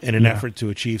in an effort to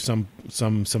achieve some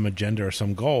agenda or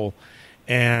some goal.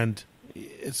 And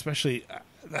especially,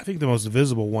 I think the most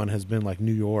visible one has been like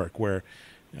New York, where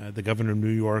the governor of New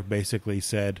York basically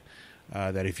said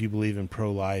that if you believe in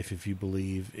pro-life, if you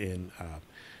believe in,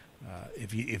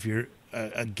 if you're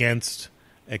against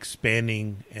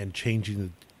expanding and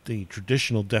changing the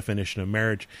traditional definition of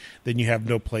marriage, then you have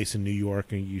no place in New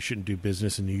York, and you shouldn't do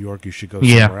business in New York. You should go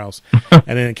somewhere else. And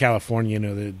then in California,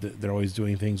 they're always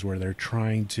doing things where they're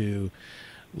trying to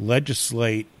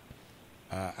legislate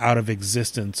out of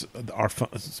existence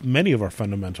many of our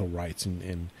fundamental rights,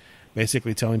 and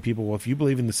basically telling people, well, if you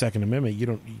believe in the Second Amendment,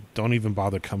 you don't even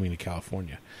bother coming to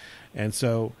California. And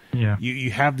so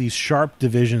you have these sharp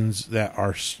divisions that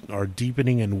are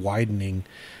deepening and widening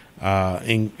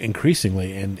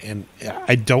increasingly, and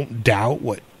I don't doubt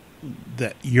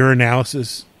that your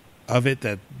analysis of it,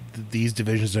 that these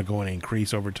divisions are going to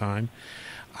increase over time.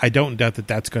 I don't doubt that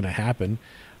that's going to happen,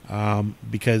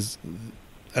 because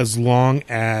as long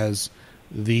as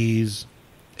these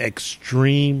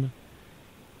extreme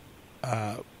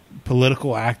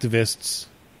political activists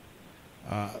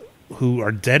who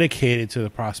are dedicated to the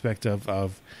prospect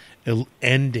of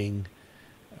ending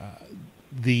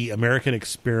the American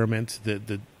experiment,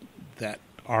 that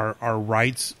our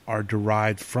rights are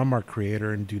derived from our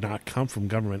Creator and do not come from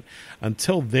government,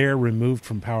 until they're removed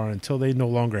from power, until they no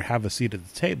longer have a seat at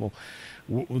the table,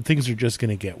 things are just going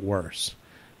to get worse.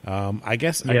 I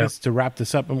guess to wrap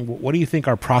this up, what do you think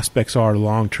our prospects are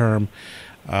long term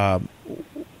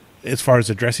as far as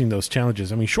addressing those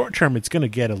challenges? I mean, short term, it's going to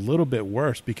get a little bit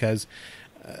worse because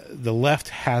the left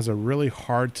has a really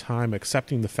hard time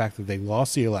accepting the fact that they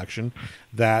lost the election,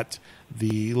 that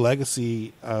the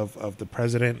legacy of the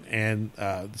president and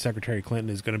Secretary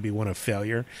Clinton is going to be one of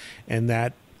failure, and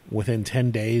that within 10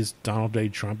 days, Donald J.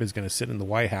 Trump is going to sit in the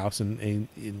White House, and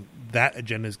that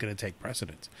agenda is going to take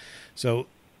precedence. So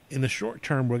in the short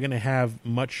term, we're going to have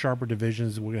much sharper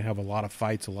divisions. We're going to have a lot of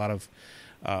fights, a lot of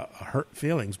hurt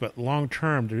feelings. But long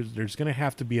term, there's going to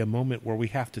have to be a moment where we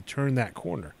have to turn that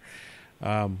corner.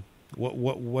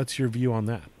 What's your view on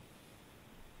that?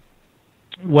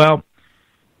 Well,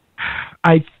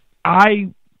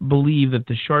 I believe that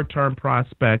the short-term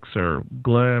prospects are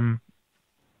grim,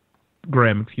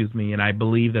 and I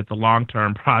believe that the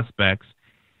long-term prospects,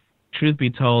 truth be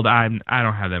told, I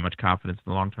don't have that much confidence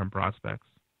in the long-term prospects.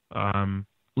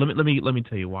 Let me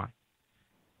tell you why.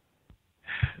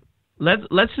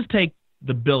 Let's just take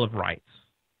the Bill of Rights.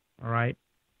 All right.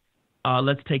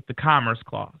 Let's take the Commerce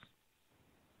Clause.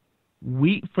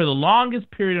 For the longest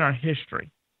period in our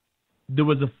history, there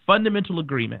was a fundamental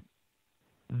agreement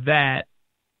that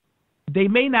they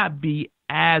may not be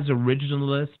as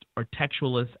originalist or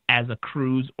textualist as a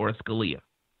Cruz or a Scalia,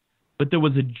 but there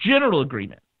was a general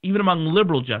agreement, even among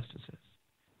liberal justices,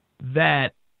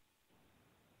 that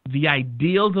the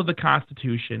ideals of the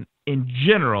Constitution in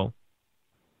general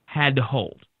had to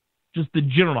hold. Just the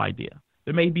general idea.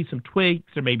 There may be some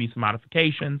tweaks, there may be some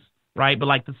modifications, right? But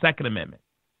like the Second Amendment,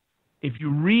 if you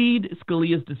read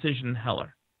Scalia's decision in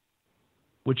Heller,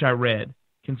 which I read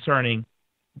concerning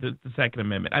the Second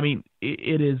Amendment, I mean,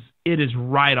 it is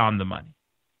right on the money.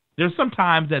 There's some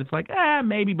times that it's like,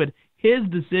 maybe, but his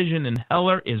decision in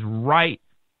Heller is right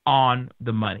on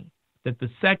the money, that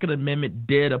the Second Amendment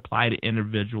did apply to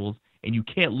individuals, and you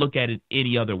can't look at it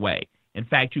any other way. In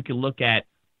fact, you can look at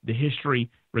the history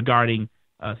regarding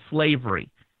slavery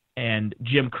and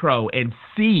Jim Crow and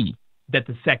see that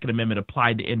the Second Amendment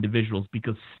applied to individuals,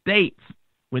 because states,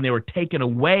 when they were taking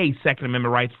away Second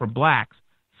Amendment rights for blacks,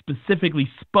 specifically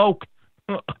spoke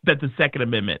that the Second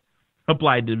Amendment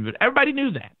applied to individuals. Everybody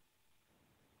knew that.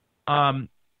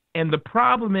 And the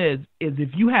problem is if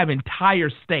you have entire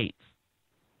states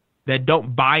that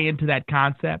don't buy into that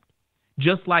concept,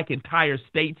 just like entire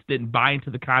states didn't buy into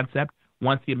the concept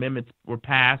once the amendments were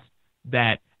passed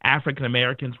that African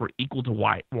Americans were equal to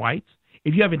whites.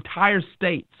 If you have entire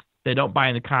states that don't buy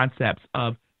into the concepts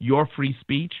of your free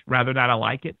speech, rather than I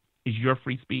like it, is your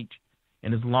free speech,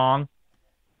 and as long as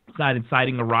it's not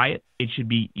inciting a riot, it should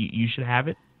be you should have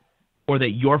it, or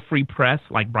that your free press,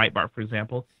 like Breitbart, for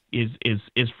example, is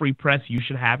free press, you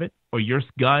should have it, or your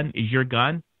gun is your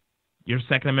gun, your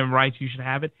Second Amendment rights, you should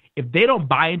have it. If they don't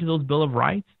buy into those Bill of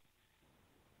Rights,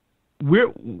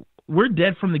 we're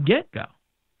dead from the get-go.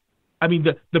 I mean,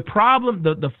 the problem,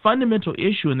 the fundamental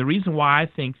issue, and the reason why I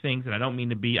think things, and I don't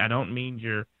mean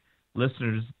your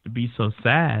listeners to be so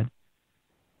sad,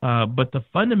 but the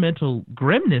fundamental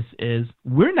grimness is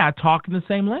we're not talking the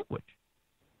same language.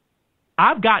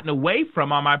 I've gotten away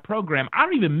from, on my program, I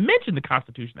don't even mention the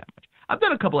Constitution that much. I've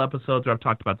done a couple episodes where I've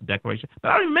talked about the Declaration, but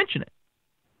I don't even mention it.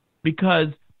 Because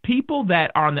people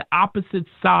that are on the opposite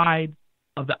side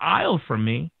of the aisle from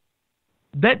me,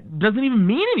 that doesn't even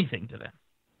mean anything to them.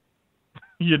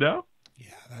 You know?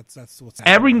 Yeah, that's what's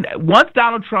happening. Once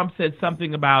Donald Trump said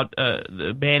something about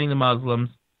banning the Muslims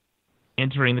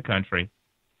entering the country,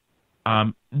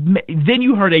 then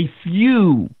you heard a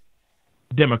few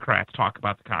Democrats talk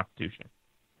about the Constitution.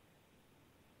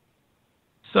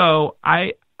 So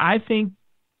I think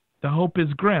the hope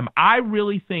is grim. I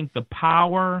really think the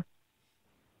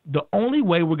only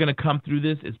way we're going to come through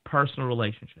this is personal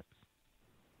relationships.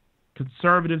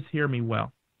 Conservatives, hear me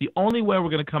well. The only way we're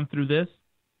going to come through this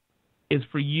is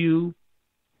for you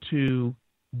to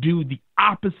do the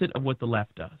opposite of what the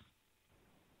left does.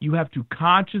 You have to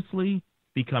consciously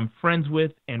become friends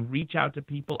with and reach out to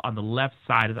people on the left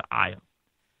side of the aisle.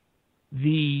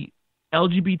 The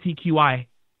LGBTQI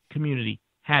community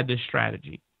had this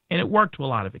strategy, and it worked to a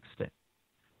lot of extent,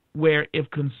 where if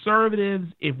conservatives,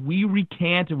 if we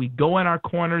recant and we go in our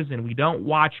corners and we don't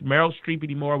watch Meryl Streep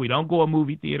anymore, we don't go to a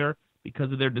movie theater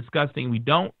because of their disgusting,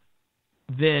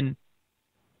 then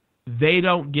they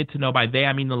don't get to know, by they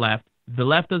I mean the left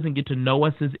doesn't get to know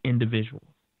us as individuals.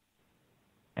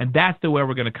 And that's the way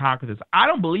we're going to conquer this. I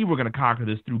don't believe we're going to conquer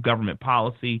this through government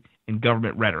policy and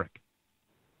government rhetoric.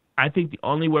 I think the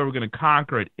only way we're going to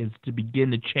conquer it is to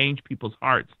begin to change people's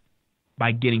hearts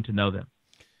by getting to know them.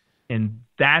 And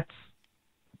that's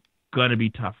going to be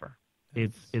tougher.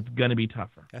 It's going to be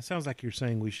tougher. That sounds like you're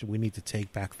saying we need to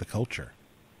take back the culture.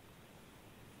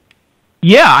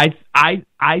 Yeah,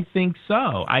 I think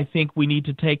so. I think we need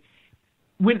to take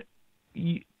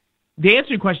the answer to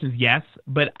your question is yes,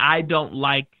 but I don't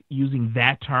like using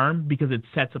that term because it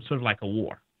sets up sort of like a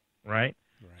war, right?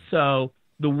 So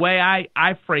the way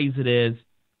I phrase it is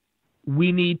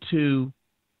we need to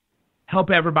help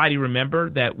everybody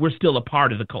remember that we're still a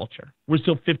part of the culture. We're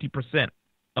still 50%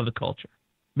 of the culture.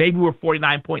 Maybe we're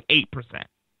 49.8%,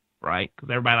 right? Because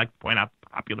everybody likes to point out the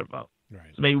popular vote. Right.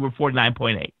 So maybe we're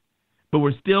 49.8. But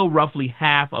we're still roughly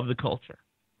half of the culture.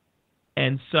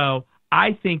 And so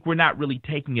I think we're not really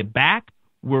taking it back.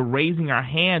 We're raising our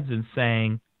hands and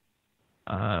saying,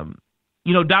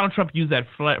 Donald Trump used that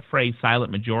phrase silent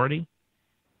majority,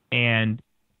 and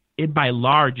it by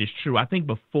large is true. I think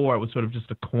before it was sort of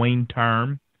just a coined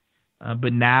term,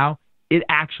 but now it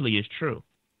actually is true.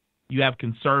 You have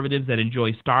conservatives that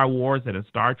enjoy Star Wars and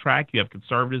Star Trek. You have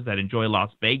conservatives that enjoy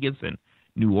Las Vegas and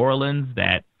New Orleans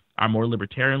that are more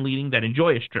libertarian leaning, that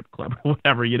enjoy a strip club or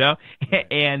whatever,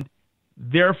 and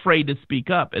they're afraid to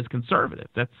speak up as conservatives.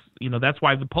 That's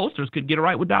why the pollsters could get it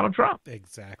right with Donald Trump.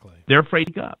 Exactly. They're afraid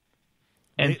to speak up.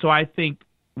 And so I think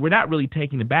we're not really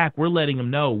taking it back. We're letting them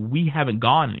know we haven't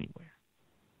gone anywhere.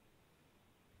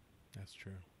 That's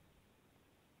true.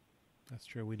 That's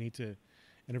true. We need to,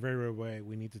 in a very real way,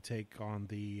 we need to take on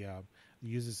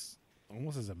use this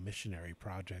almost as a missionary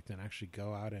project and actually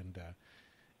go out and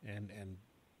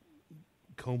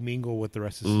commingle with the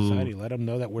rest of society. Let them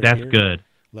know that we're here. That's good.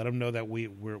 Let them know that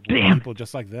we're people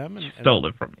just like them. And stole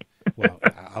it from me. Well,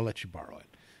 I'll let you borrow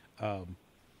it.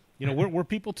 We're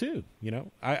people too.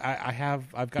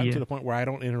 I've gotten to the point where I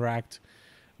don't interact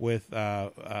with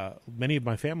many of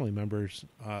my family members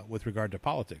with regard to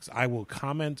politics. I will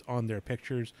comment on their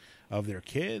pictures of their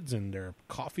kids and their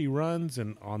coffee runs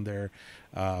and on their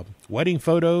wedding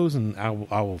photos, and I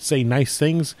will say nice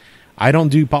things. I don't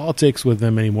do politics with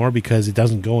them anymore because it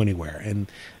doesn't go anywhere. And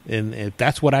if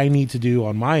that's what I need to do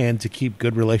on my end to keep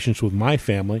good relations with my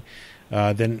family,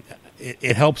 then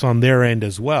it helps on their end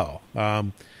as well.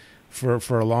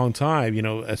 For a long time,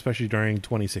 especially during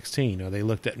 2016, they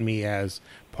looked at me as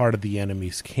part of the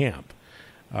enemy's camp.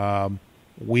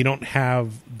 we don't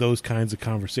have those kinds of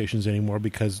conversations anymore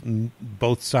because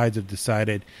both sides have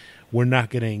decided we're not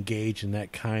going to engage in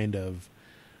that kind of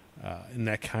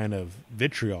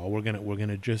vitriol. We're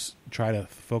gonna just try to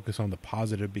focus on the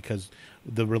positive, because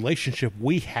the relationship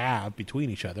we have between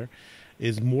each other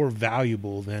is more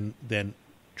valuable than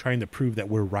trying to prove that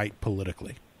we're right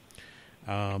politically.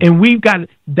 And we've got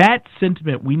that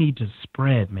sentiment we need to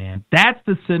spread, man. That's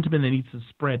the sentiment that needs to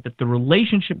spread, that the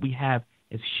relationship we have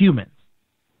as humans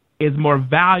is more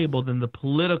valuable than the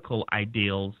political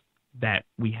ideals that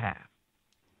we have.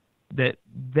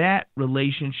 That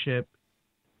relationship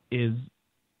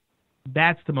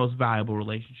that's the most valuable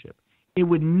relationship. It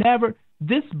would never,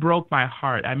 this broke my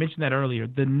heart. I mentioned that earlier.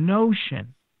 The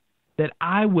notion that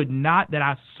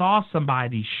I saw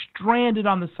somebody stranded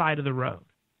on the side of the road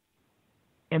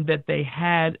and that they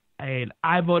had an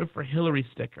 "I voted for Hillary"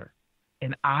 sticker,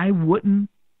 and I wouldn't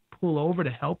pull over to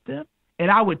help them,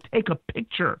 and I would take a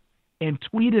picture and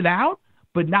tweet it out,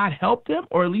 but not help them,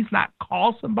 or at least not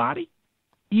call somebody,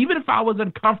 even if I was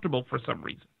uncomfortable for some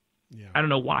reason. Yeah. I don't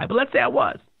know why, but let's say I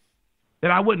was. That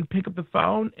I wouldn't pick up the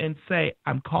phone and say,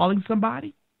 I'm calling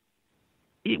somebody.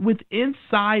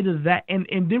 Inside of that, and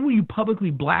then when you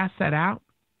publicly blast that out,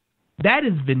 that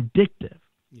is vindictive.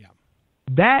 Yeah.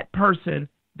 That person,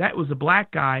 that was a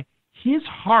black guy, his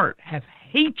heart has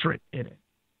hatred in it.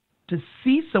 To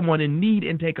see someone in need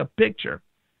and take a picture,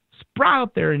 sprout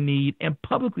out there in need, and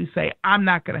publicly say, I'm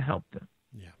not going to help them.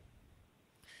 Yeah.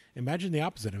 Imagine the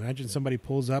opposite. Imagine somebody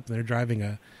pulls up and they're driving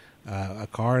a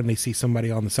car and they see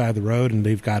somebody on the side of the road and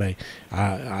they've got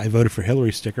 "I voted for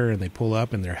Hillary" sticker, and they pull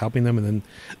up and they're helping them, and then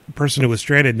the person who was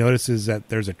stranded notices that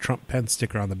there's a Trump Pence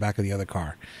sticker on the back of the other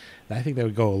car. I think that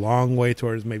would go a long way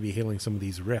towards maybe healing some of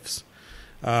these rifts.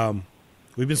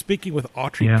 We've been speaking with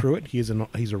Autry Pruitt. He's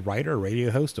a writer, a radio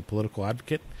host, a political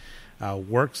advocate,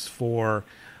 works for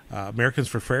Americans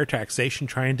for Fair Taxation,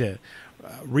 trying to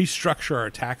restructure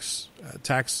our tax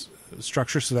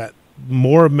structure so that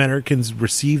more Americans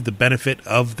receive the benefit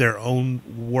of their own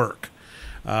work.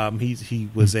 He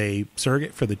was a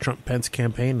surrogate for the Trump-Pence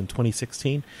campaign in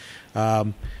 2016,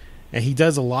 and he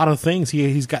does a lot of things.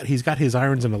 He's got his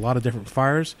irons in a lot of different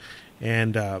fires,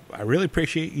 and I really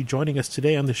appreciate you joining us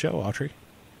today on the show, Autry.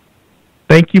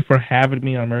 Thank you for having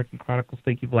me on American Chronicles.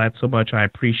 Thank you, Vlad, so much. I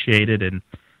appreciate it, and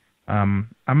I'm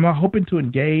hoping to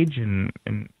engage and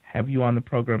have you on the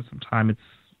program sometime.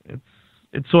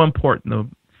 It's so important,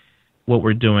 what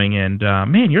we're doing, and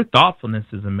man, your thoughtfulness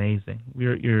is amazing.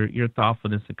 Your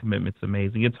thoughtfulness and commitment's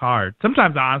amazing. It's hard.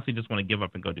 Sometimes I honestly just want to give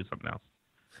up and go do something else.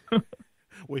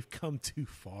 We've come too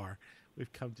far.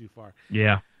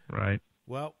 Yeah, right.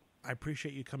 Well, I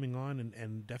appreciate you coming on,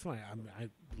 and definitely,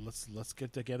 let's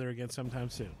get together again sometime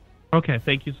soon. Okay,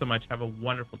 thank you so much. Have a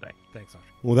wonderful day. Thanks, Autry.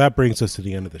 Well, that brings us to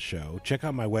the end of the show. Check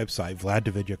out my website,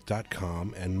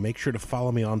 VladDavidjuk.com, and make sure to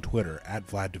follow me on Twitter,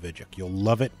 @VladDavidjuk. You'll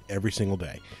love it every single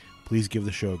day. Please give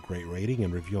the show a great rating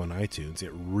and review on iTunes.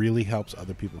 It really helps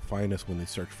other people find us when they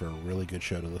search for a really good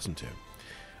show to listen to.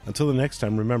 Until the next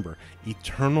time, remember,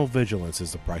 eternal vigilance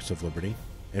is the price of liberty,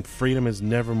 and freedom is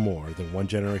never more than one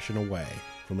generation away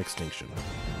from extinction.